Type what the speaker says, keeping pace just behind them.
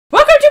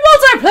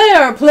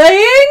are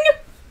playing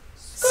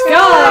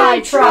Sky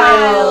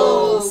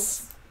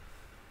Trials.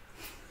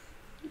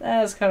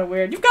 That was kind of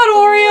weird. You've got A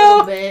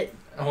little Oreo bit.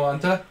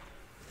 Awanta?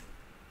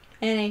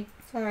 Annie.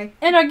 Sorry.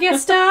 and our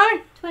guest star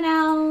Twin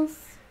Owls.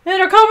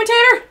 and our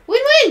commentator.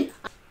 Win-win!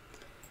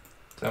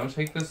 Don't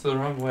take this the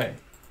wrong way.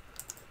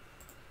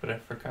 But I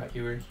forgot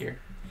you were here.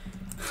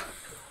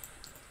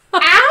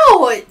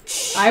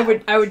 Ouch! I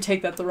would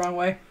take that the wrong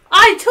way.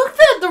 I took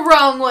that the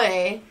wrong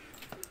way.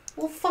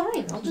 Well,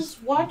 fine. I'll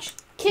just watch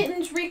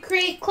kittens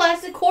recreate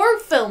classic horror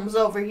films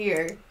over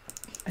here.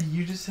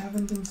 You just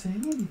haven't been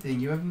saying anything.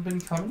 You haven't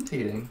been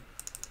commentating.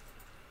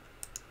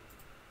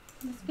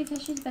 That's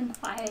because she's been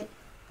quiet.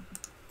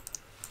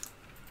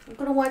 I'm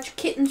gonna watch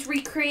kittens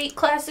recreate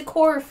classic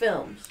horror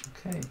films.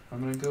 Okay, I'm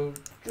gonna go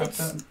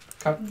cut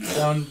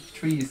down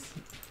trees.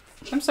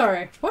 I'm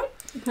sorry. What?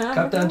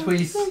 Cut down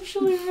trees. It's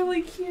actually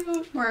really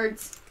cute.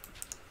 Words.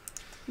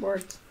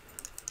 Words.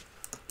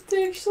 It's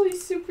actually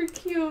super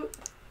cute.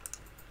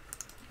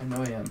 I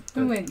know I am.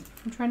 Oh, wait.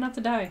 I'm trying not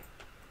to die.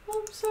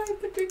 Oh, I'm sorry,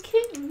 but they're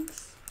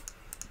kittens.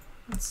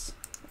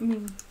 I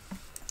mean,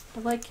 I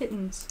like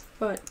kittens,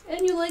 but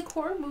And you like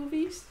horror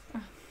movies.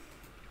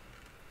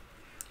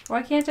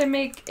 why can't I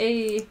make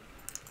a...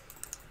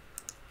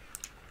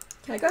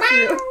 I got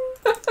you.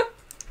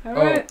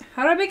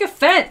 How do I make a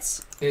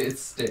fence? It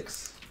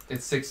sticks.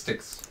 It's 6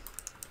 sticks.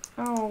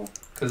 Oh.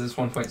 Because it's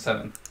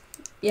 1.7.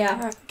 Yeah.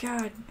 Ah,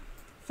 God.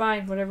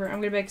 Fine, whatever. I'm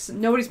gonna make...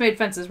 Nobody's made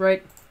fences,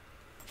 right?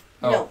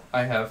 Oh, No.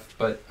 I have,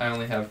 but I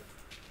only have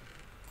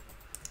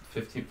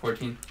 15,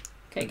 14.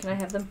 Okay, can I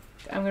have them?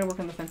 I'm gonna work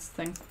on the fence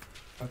thing.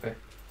 Okay,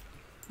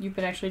 You've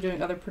been actually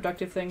doing other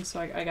productive things, so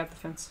I got the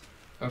fence.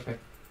 okay.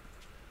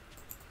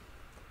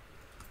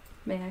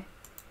 May I?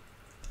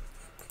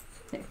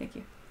 Yeah, thank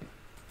you.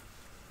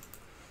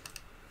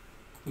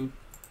 Boop.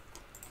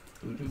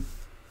 Boo-doo.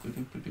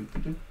 Boo-doo, boo-doo,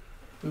 boo-doo.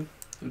 Boop.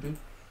 Boo-doo.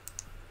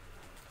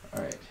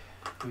 Alright.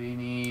 We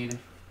need...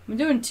 I'm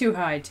doing too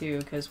high, too,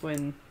 because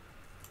when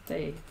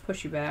they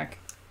push you back...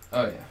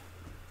 Oh, yeah.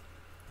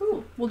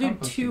 Ooh, we'll do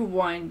Composting. too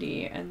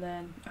windy, and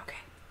then... Okay.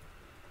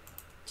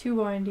 Too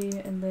windy,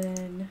 and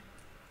then...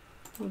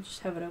 We'll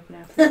just have it open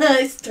after.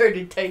 I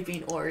started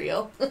typing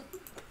Oreo.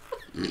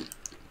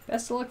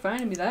 Best of luck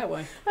finding me that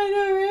way. I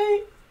know,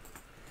 right?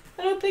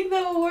 I don't think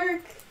that will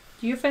work.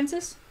 Do you have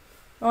fences?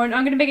 Oh, and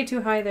I'm gonna make it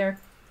too high there.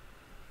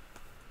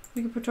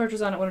 We can put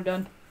torches on it when I'm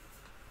done.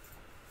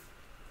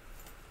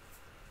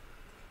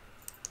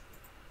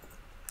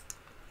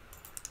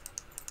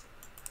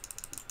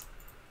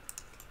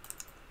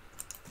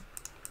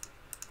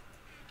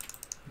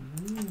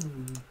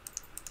 Ooh.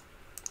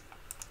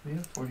 We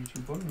have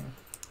 42 bone meal.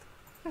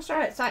 Let's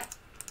try it. Sorry.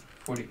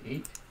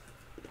 48.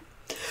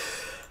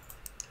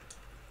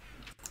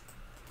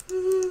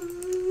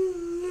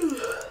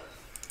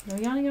 No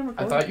yawning on I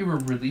record. thought you were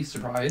really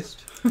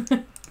surprised.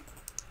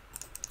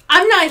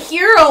 I'm not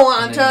Hero,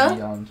 And then Anta. you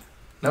yawned.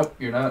 Nope,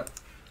 you're not.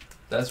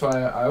 That's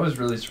why I was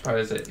really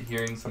surprised at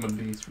hearing someone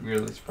be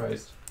really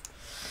surprised.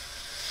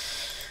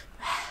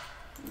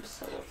 I'm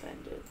so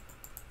offended.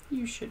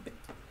 You should be.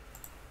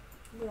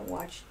 I'm gonna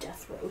watch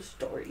Death Row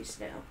Stories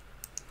now.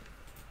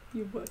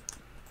 You would.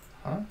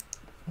 Huh?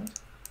 What?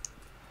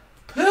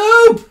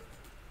 Poop!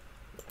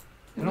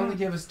 It only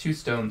gave us 2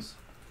 stones.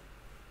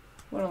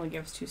 What only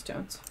gives 2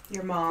 stones?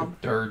 Your The mom.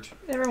 dirt.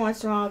 Every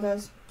once in a while it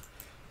does.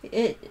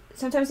 It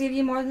sometimes gives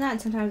you more than that,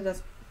 and sometimes it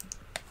does.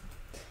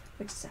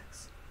 Which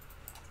sucks.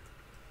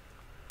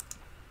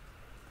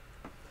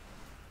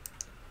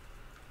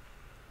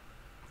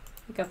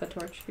 I got the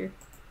torch here.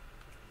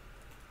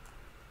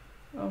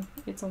 Oh,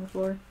 it's on the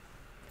floor.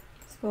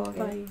 Let's go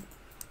again. Bye.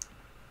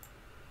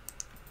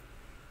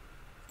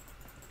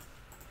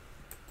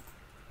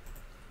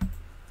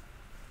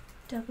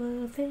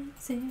 Double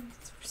fences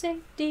for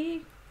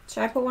safety.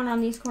 Should I put one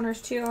on these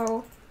corners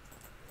too?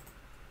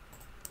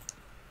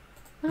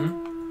 We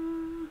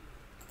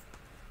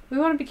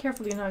want to be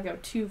careful to not go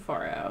too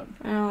far out.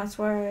 I know, that's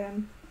where I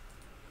am.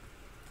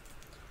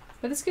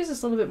 But this gives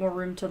us a little bit more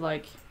room to,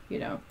 like, you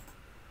know,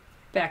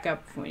 back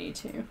up if we need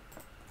to.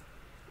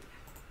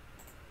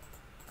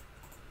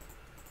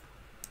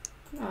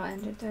 I'll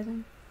end it there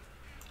then.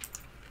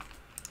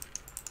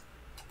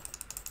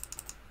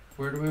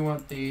 Where do we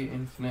want the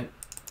infinite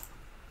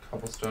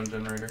cobblestone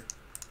generator?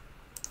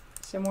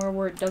 Somewhere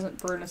where it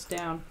doesn't burn us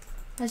down.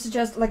 I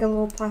suggest like a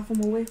little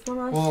platform away from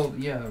us. Well,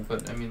 yeah,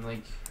 but I mean,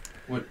 like,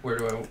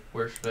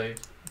 where should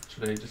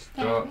I just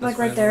go out this Like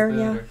way right a there,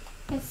 little yeah. bit,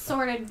 or- It's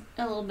sorted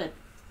a little bit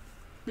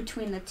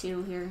between the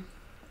two here.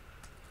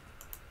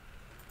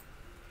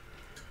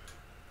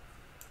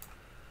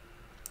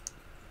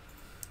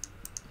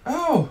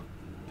 Oh!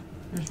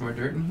 There's more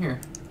dirt in here.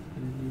 I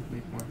didn't need to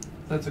make more.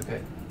 That's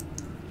okay.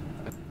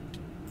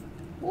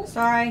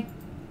 Sorry.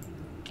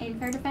 In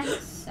her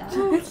defense,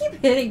 so. I keep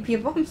hitting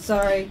people. I'm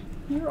sorry.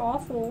 You're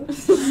awful.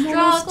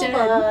 Struggle dead.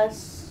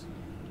 bus.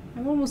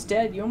 I'm almost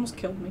dead. You almost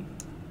killed me.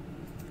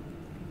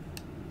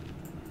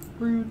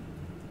 Rude.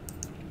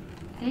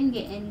 I didn't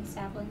get any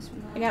saplings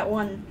from that. I got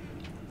one.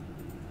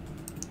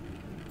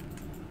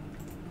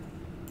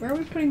 Where are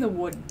we putting the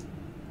wood?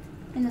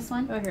 In this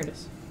one? Oh, here it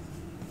is.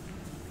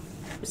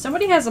 If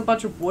somebody has a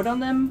bunch of wood on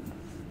them,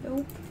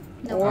 Nope.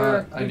 No.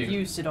 or I you've do.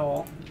 used it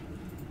all.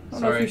 I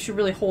don't know if Sorry. you should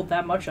really hold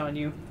that much on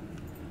you.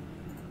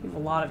 You have a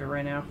lot of it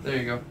right now. There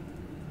you go.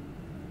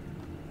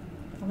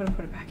 I'm gonna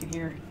put it back in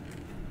here.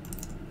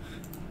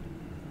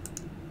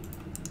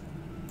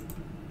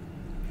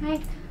 I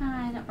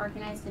kind of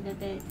organized it a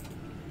bit.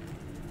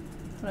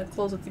 I'm gonna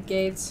close up the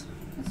gates.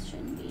 This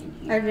shouldn't be in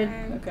here. I did.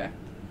 Okay.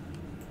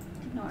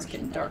 Ignore It's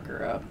getting shouldn't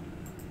darker out.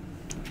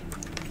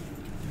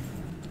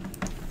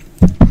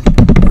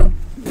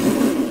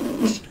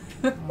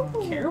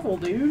 Careful,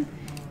 dude.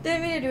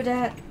 Didn't mean to do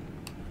that.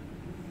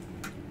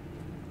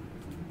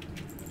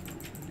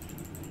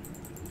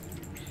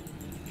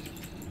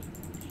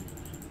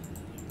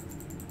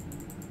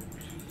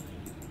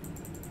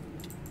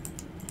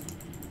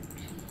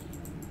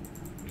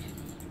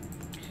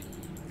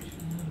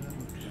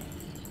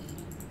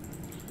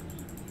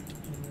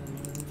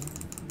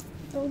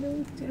 Oh no,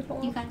 it's gonna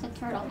fall You off. got the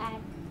turtle hat.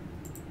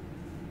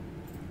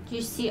 Do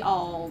you see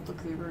all the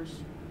creepers?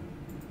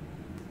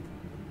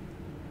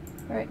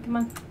 Alright, come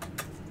on.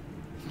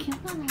 Come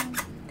on.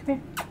 Come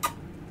here.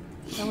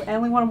 I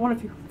only wanted one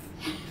of you.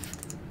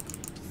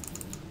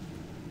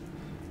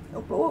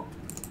 Oh, oh,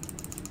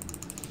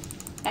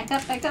 Back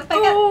up, back up, back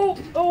up. oh!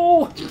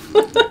 Oh!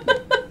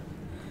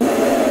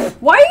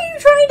 Why are you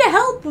trying to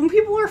help when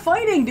people are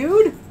fighting,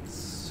 dude?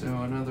 So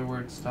in other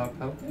words, stop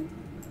helping?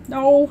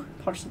 No.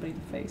 Punch somebody in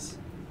the face.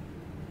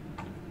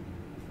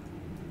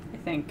 I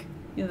think.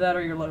 Either that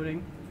or you're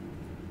loading.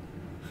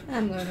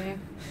 I'm loading.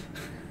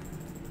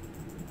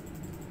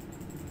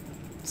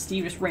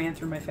 Steve just ran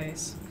through my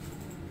face.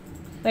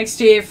 Thanks,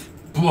 Steve.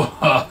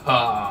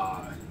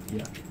 Yeah.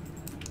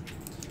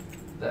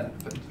 That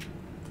happened.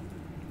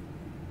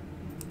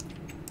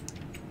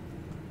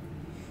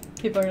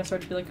 People are gonna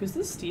start to be like, who's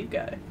this Steve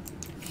guy?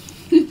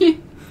 It's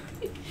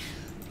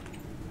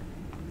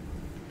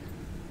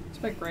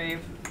my grave.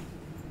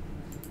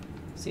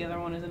 It's the other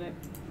one, isn't it?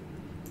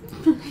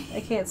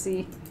 I can't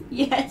see.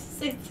 Yes,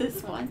 it's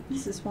this one.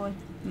 Is this one?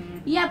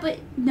 Mm. Yeah, but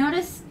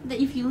notice that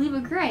if you leave a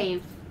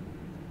grave,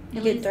 You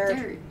it get leaves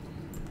dirt.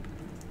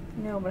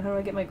 No, but how do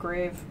I get my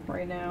grave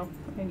right now?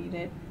 I need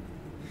it.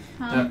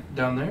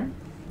 Down there?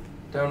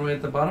 Down way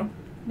at the bottom?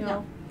 No.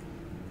 No.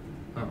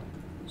 Oh.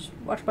 Just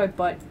watch my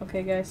butt,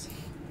 okay, guys?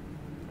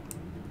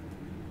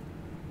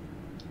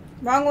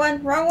 Wrong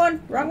one. Wrong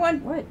one. Wrong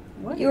one. What?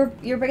 What?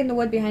 You're breaking the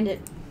wood behind it.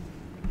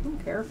 I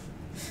don't care.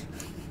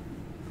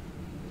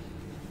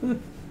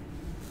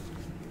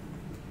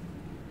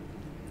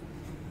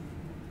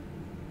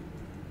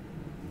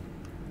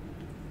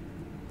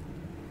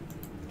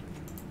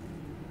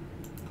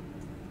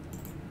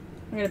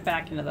 I'm gonna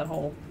back into that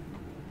hole.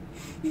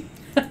 You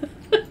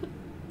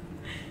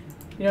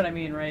know what I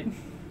mean, right?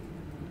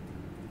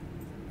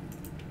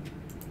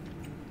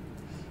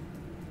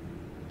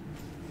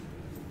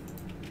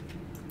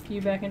 Can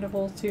you back into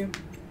holes too?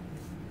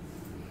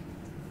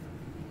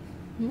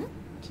 Hmm?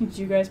 Did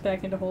you guys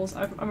back into holes?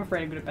 I'm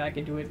afraid I'm gonna back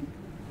into it.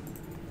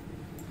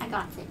 I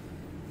got it.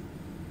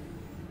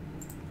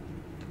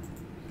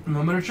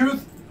 Moment of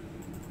truth.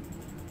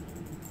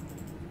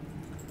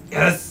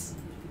 Yes.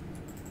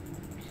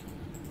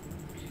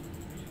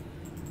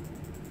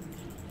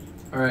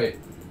 All right.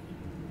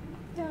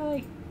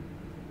 Yay!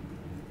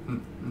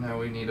 Now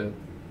we need a.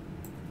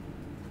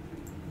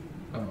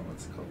 Oh,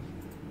 what's it called?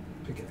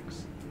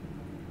 Pickaxe.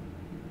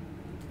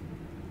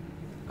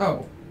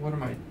 Oh, what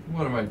am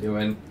I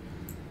doing?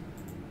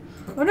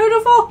 Oh no!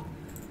 Don't fall!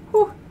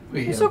 Whew, We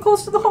you're have- so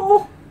close to the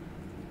hole.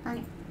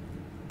 Ernie.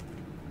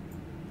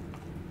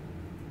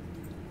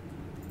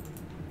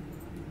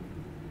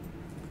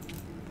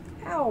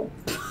 Ow!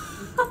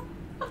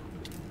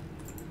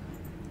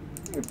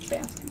 You're a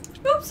bastard.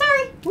 Oops,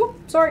 sorry. Whoop!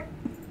 Sorry.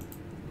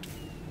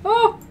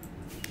 Oh!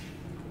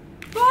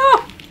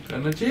 Oh!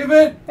 An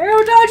achievement.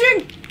 Arrow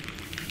dodging!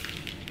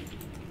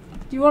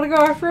 Do you want to go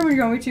after him or do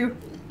you want me to?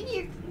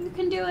 You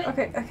can do it.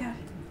 Okay, okay.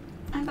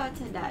 I'm about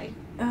to die.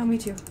 Me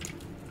too.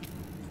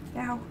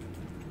 Ow.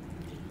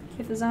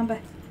 Hit the zombie.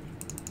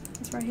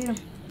 That's right, hit him.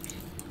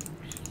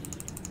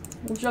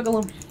 We'll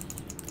juggle him.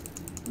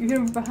 You hit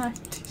him from behind.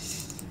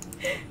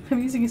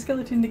 I'm using a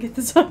skeleton to get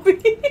the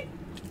zombie.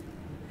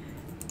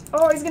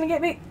 Oh, he's gonna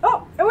get me.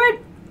 Oh, I win!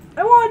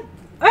 I won!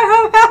 I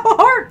have half a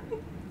heart!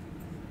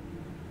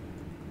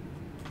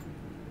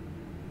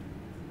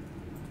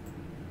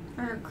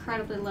 We're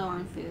incredibly low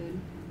on food.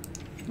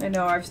 I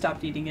know, I've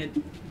stopped eating it.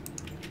 I'm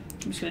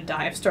just gonna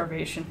die of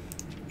starvation.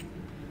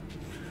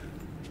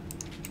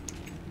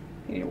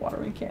 I need a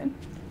watering can.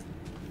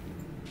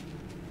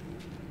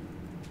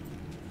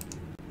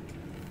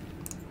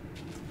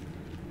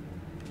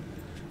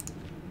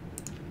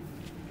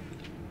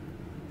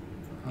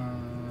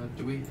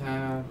 Do we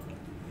have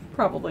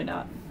Probably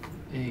not.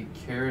 a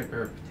carrot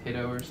or a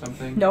potato or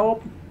something?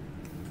 Nope.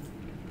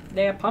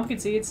 They have pumpkin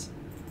seeds.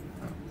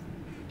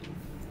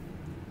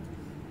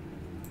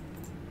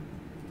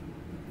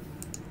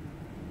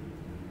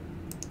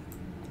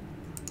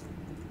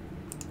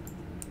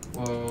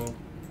 Whoa.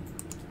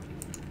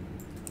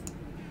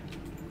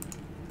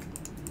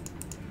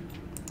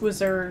 Was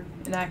there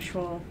an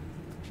actual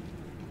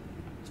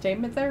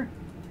statement there?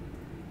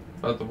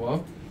 About the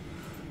wall?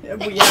 Yeah,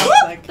 but yeah, I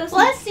was like,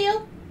 Bless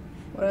you.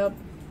 what up?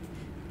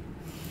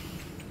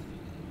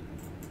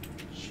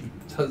 She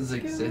does Go away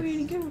to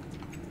exist. go.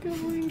 Go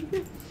away to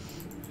go.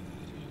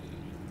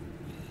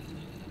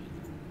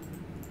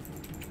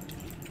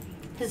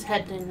 His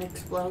head didn't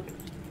explode.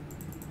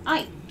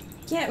 I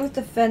Can't with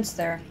the fence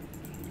there.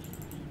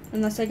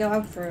 Unless I go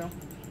out through.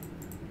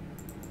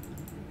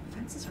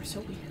 Fences are so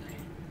weird.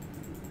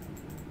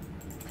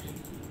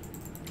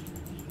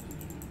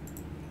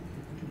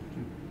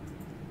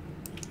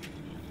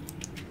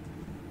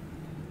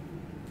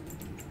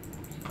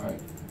 Alright.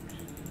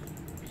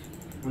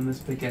 When this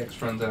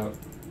pickaxe runs out,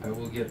 I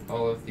will get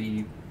all of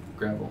the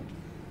gravel.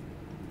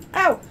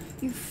 Ow!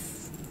 You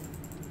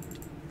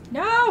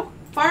No!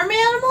 Farm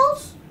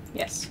animals?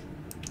 Yes.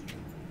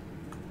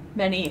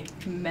 Many,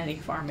 many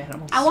farm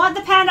animals. I want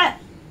the panda. I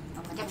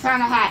want the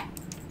panda hat.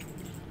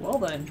 Well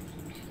then.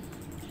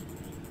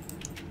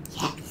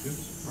 Oops,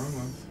 Yes. wrong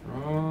one.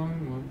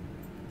 Wrong one.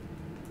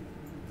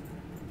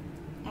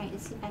 Alright,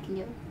 let's see if I can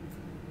do it.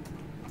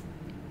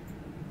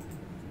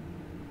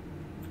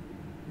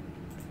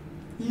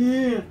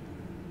 Yeah.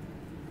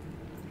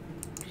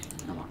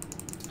 Come on.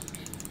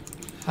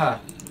 Ha!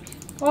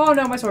 Oh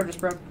no, my sword just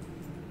broke.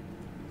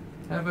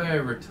 Have I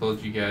ever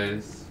told you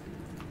guys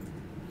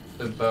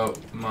about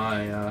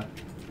my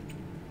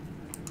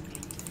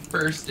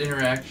first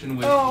interaction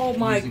with Oh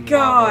my using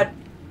god!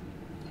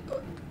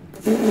 lava?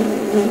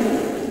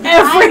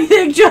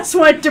 Everything just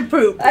went to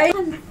poop.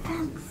 On the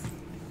fence,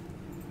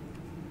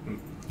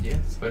 Yeah,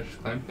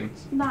 special climb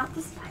things. not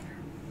the spider.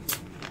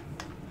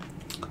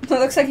 It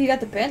looks like you got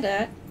the panda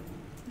hat.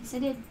 Yes, I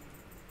did.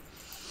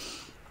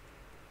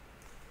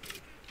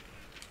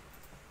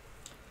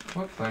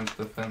 What climbs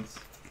the fence?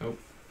 Nope.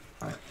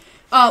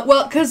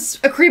 Well, because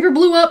a creeper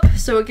blew up,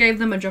 so it gave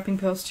them a jumping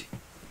post.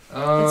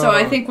 Oh, And so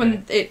I think when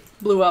okay. it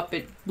blew up,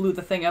 it blew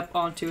the thing up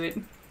onto it.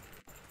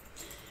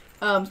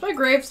 Is my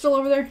grave still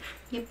over there?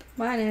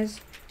 Mine is.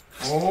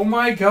 Oh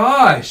my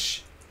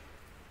gosh!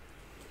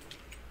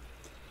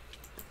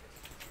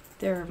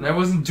 There. And I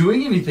wasn't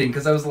doing anything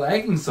because I was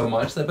lagging so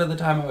much that by the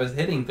time I was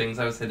hitting things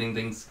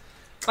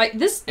Like,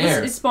 this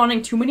Air. is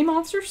spawning too many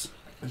monsters.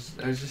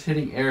 I was just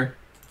hitting air.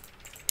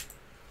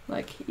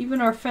 Like,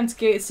 even our fence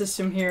gate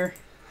system here.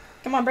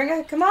 Come on, bring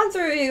it. Come on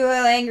through, you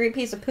little angry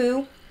piece of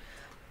poo.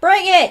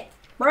 Bring it!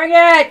 Bring it!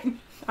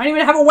 I don't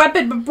even have a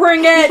weapon, but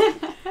bring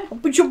it! I'll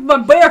put you with my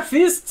bare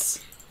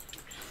fists!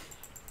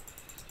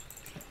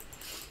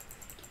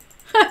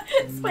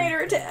 Spider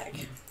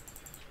attack!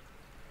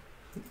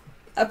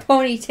 A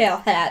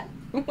ponytail hat.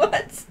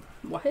 What?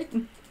 What?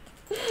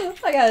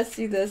 I gotta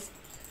see this.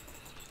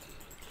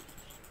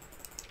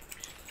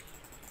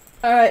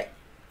 Alright.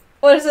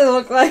 What does it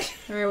look like?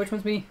 Alright, which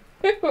one's me?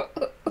 This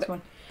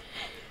one.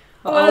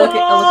 Oh, I'll look at you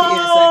in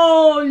a sec.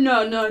 Oh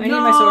no no I need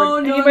my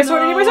sword. I need my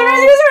sword. I need my sword. I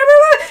need my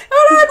sword.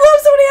 Oh no, I blew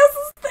up somebody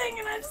else's thing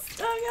and I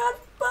just.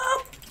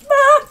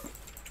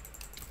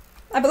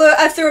 Oh god.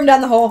 I threw him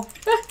down the hole.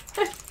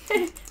 Punch.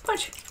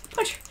 Punch.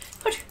 Punch.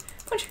 Punch.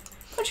 Punch.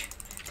 Punch.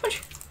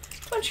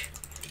 Punch.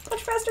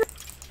 Punch faster.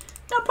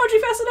 Not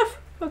punching fast enough.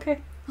 Okay.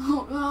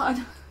 Oh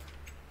god.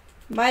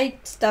 My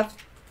stuff's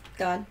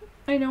gone.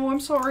 I know, I'm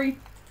sorry.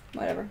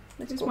 Whatever.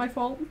 It's It's cool. my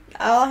fault.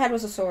 All I had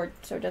was a sword,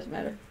 so it doesn't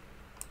matter.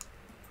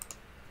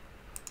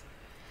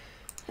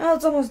 Oh,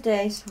 it's almost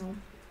day, so.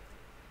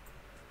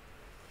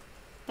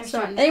 They're So,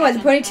 starting to anyway, the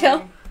catch on ponytail.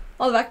 fire.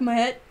 On the back of my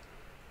head.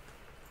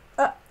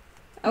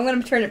 I'm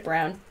gonna turn it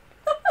brown.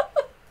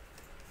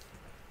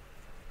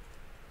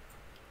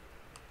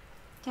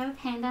 Do I have a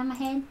panda on my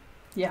head?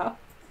 Yeah.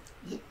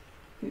 Yeah.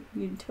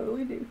 You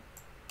totally do.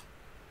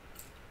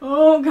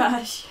 Oh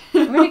gosh.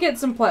 I'm gonna get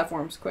some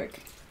platforms quick.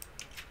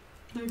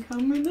 They're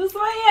coming this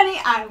way,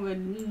 Annie. I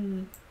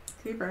would.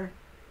 Creeper.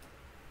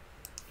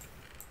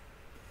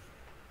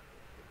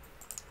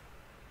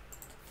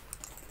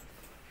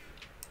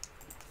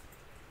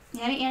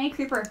 Annie,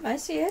 creeper. I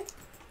see it.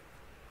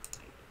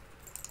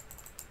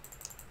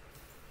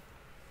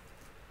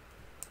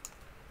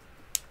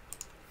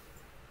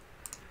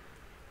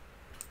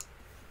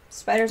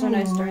 Spiders are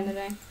nice during the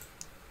day.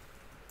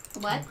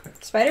 What? Okay.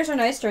 Spiders are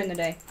nice during the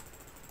day.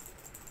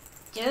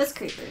 Just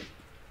creeper.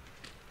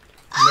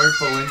 Nerd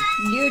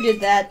pulling. You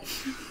did that.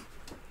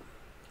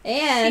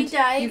 And She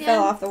died you again?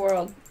 fell off the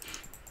world.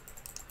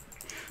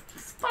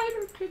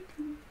 Spider kicked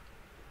me.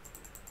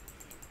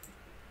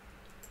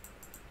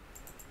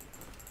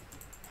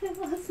 It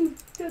wasn't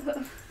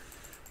good.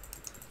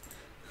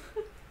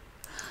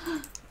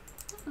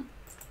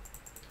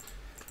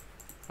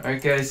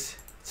 Alright, guys.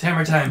 It's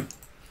hammer time.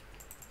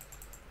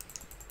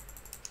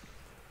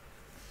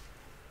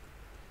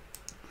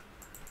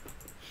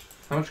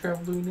 How much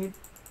gravel do we need?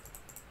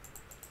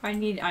 I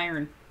need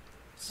iron.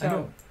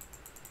 So.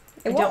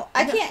 I know.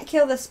 I can't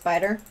kill this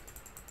spider.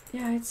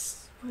 Yeah,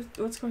 it's.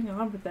 What's going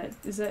on with that?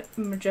 Is that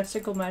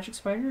Majestical Magic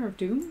Spider of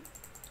Doom?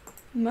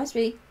 Must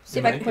be. See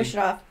It if I might can push be.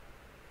 it off.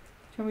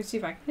 Can we see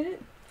if I can hit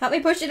it? Help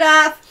me push it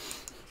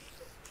off.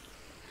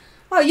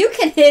 Oh, you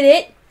can hit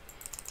it.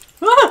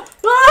 Ah!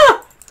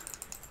 Ah!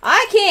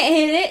 I can't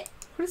hit it.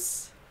 What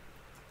is...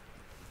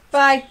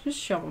 Bye. Just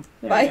shove him.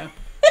 There Bye. we go.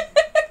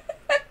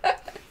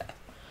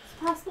 It's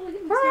possible to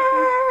get myself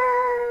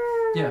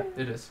Yeah,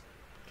 it is.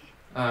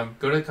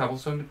 Go to the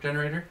cobblestone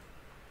generator.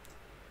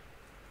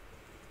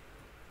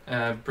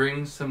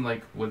 Bring some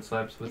like wood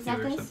slabs with Is you that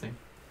or this? something.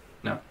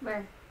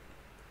 Where?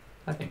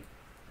 I think.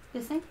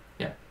 This thing?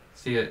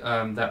 See it?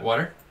 That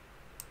water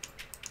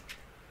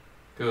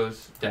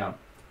goes down.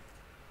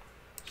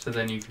 So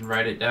then you can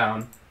write it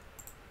down.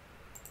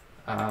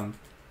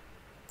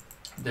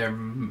 There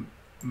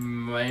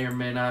may or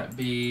may not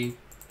be.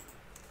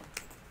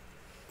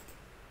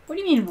 What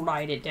do you mean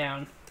write it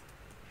down?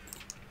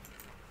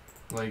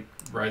 Like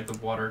write the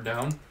water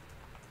down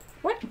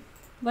What?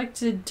 Like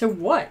to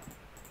what?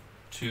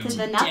 to To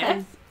the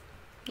nothing.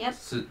 Yep.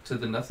 to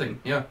the nothing.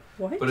 Yeah.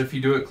 What? But if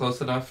you do it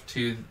close enough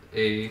to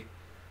a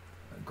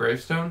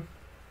gravestone,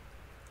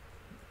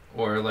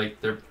 or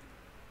like they're,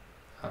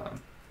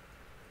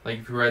 like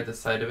if you ride the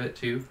side of it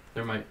too,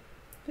 there might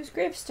Whose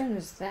gravestone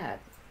is that?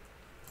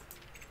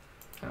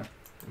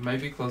 it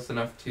might be close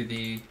enough to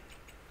the,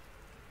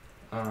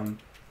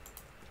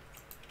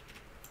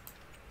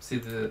 see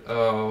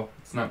the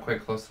it's not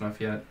quite close enough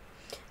yet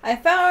I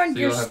found So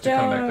your you'll have to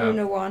come back stone,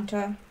 up.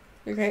 Nawanta.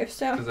 Your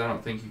gravestone. because I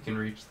don't think you can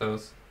reach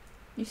those.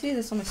 You see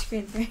this on the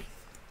screen, right?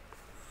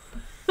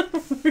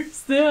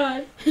 Where's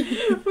that?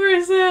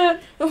 Where's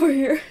that? Over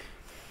here.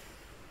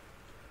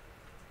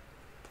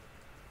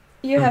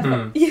 You have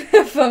fun. Mhm. You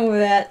have fun with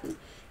that.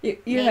 You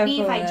have Maybe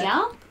fun if I with that.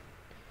 jump?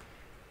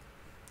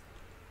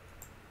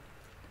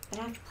 But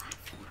I have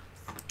platforms.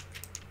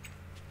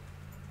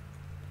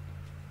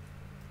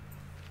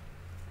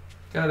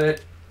 Got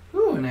it.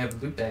 Ooh, and I have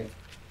a loot bag.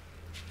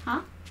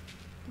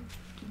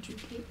 Did you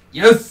keep?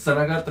 Yes, and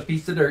I got the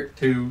piece of dirt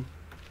too.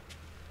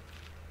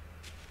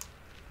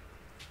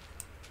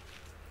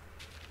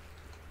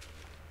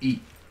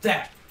 Eat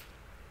that.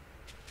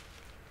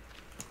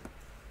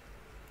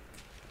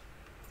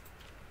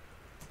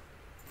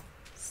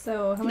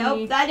 So how Nope,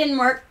 many that didn't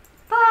work.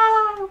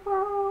 Bye,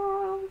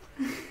 world.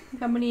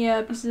 how many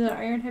pieces of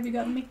iron have you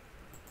gotten me?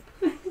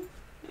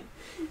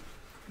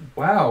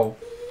 Wow.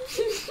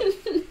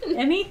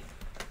 Any?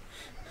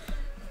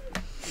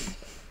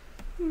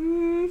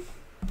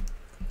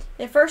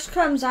 It first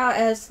comes out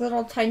as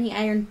little tiny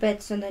iron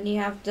bits, and then you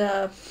have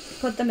to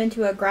put them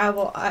into a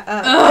gravel. Why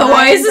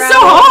iron is it so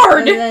gravel,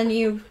 hard? And then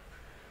you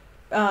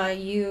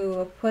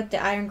put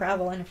the iron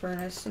gravel in a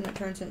furnace, and it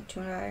turns into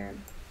an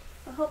iron.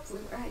 Well,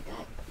 hopefully where I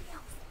got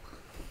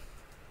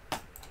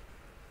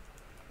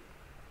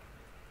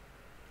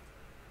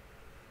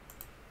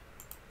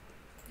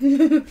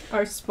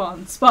Our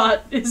spawn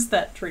spot is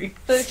that tree.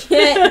 I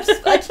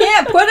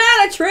can't put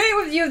out a tree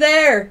with you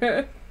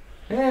there.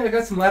 Hey, I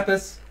got some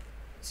lapis.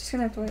 It's just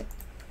gonna have to wait.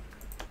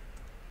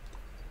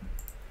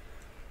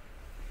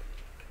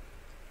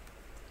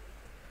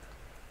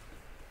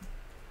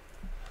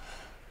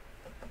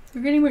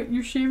 You're getting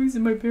your shavings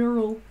in my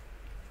barrel.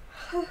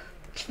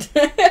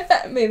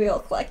 Maybe I'll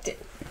collect it.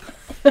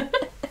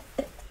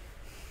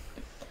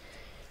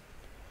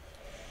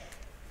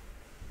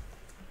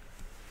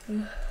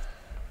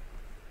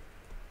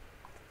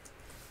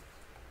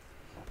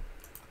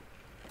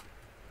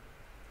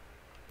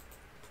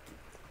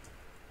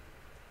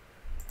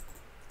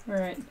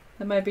 Alright.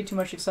 That might be too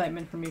much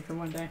excitement for me for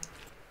one day.